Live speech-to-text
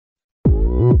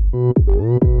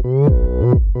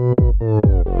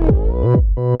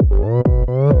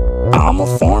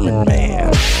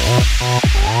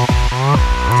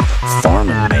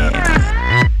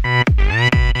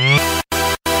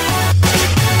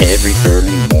Every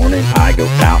early morning I go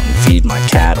out and feed my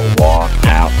cattle. Walk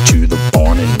out to the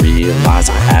barn and realize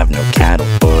I have no cattle.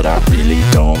 But I really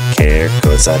don't care,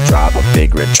 cause I drive a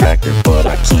big red tractor. But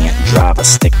I can't drive a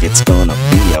stick, it's gonna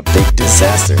be a big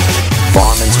disaster.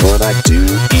 Farming's what I do,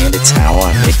 and it's how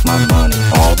I make my money.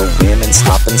 All the women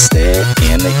stop and stare,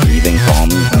 and they even call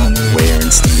me honey.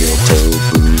 Wearing steel-toe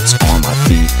boots on my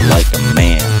feet like a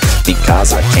man,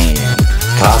 because I can,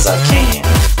 cause I can.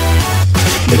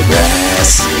 The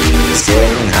grass is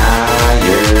getting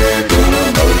higher,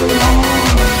 gonna mow the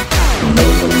lawn,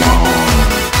 mow the lawn.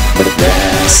 The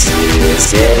grass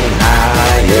is getting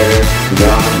higher,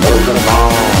 gonna mow the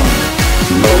lawn,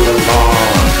 mow the lawn.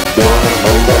 Gonna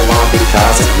mow the lawn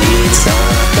because it needs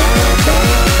done.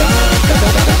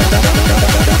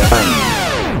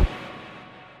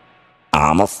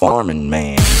 I'm a farming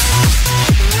man.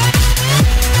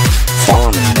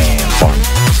 Farming man, farm.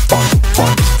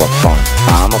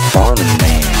 I'm a farming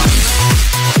man.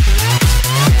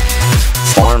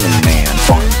 Farming man,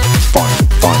 farm.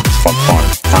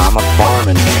 I'm a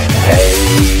farming man. Hey,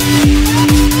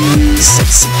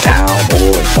 sexy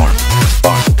cowboy, farm.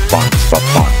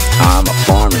 I'm a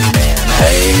farming man.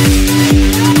 Hey,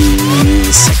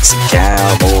 sexy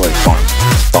cowboy, farm.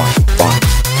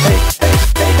 Hey.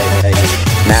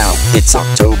 Now it's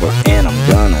October and I'm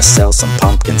gonna sell some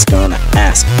pumpkins. Gonna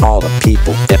ask all the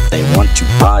people if they want to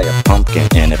buy a pumpkin.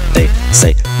 And if they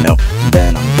say no,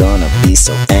 then I'm gonna be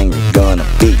so angry. Gonna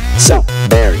be so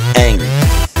very angry.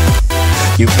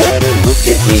 You better look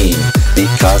at me,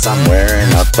 because I'm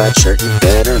wearing a plaid shirt. You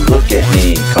better look at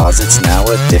me, cause it's now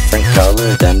a different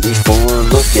color than before.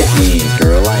 Look at me,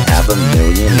 girl, I have a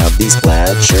million of these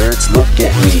plaid shirts. Look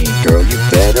at me, girl, you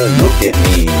better look at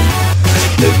me.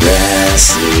 The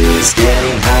grass is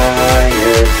getting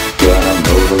higher, gonna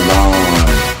mow the lawn,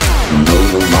 mow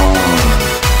the lawn.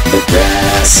 The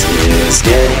grass is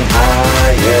getting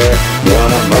higher,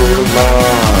 gonna mow the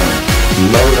lawn,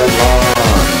 mow the lawn.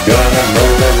 Gonna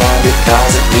mow the lawn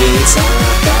because it needs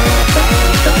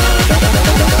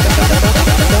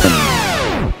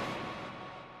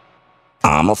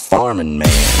I'm a farming man.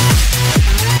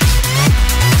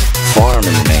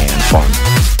 Farming man, farm.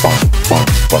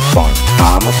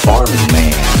 I'm a farming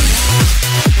man.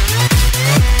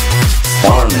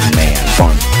 Farming man,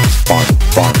 farm.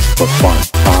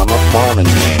 I'm a farming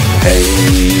man. Hey,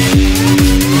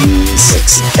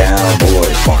 sexy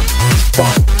cowboy, farm.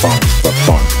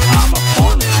 I'm a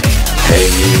farming man. Hey,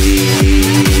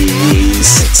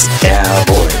 sexy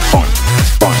cowboy, farm.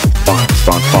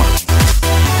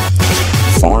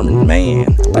 Farming man,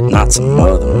 but not some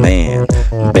other man.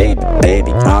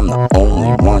 Baby, I'm the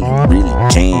only one who really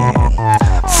can.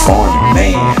 Farming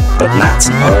man, but not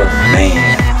some other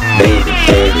man. Baby,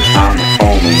 I'm the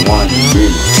only one who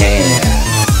really can.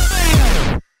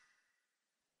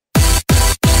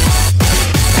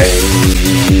 Hey,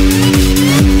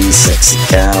 sexy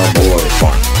cowboy,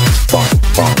 farm.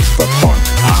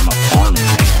 I'm a farming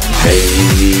man. Hey,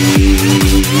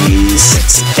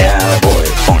 sexy cowboy,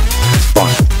 farm.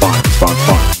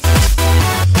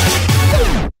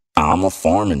 I'm a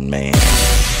farming man.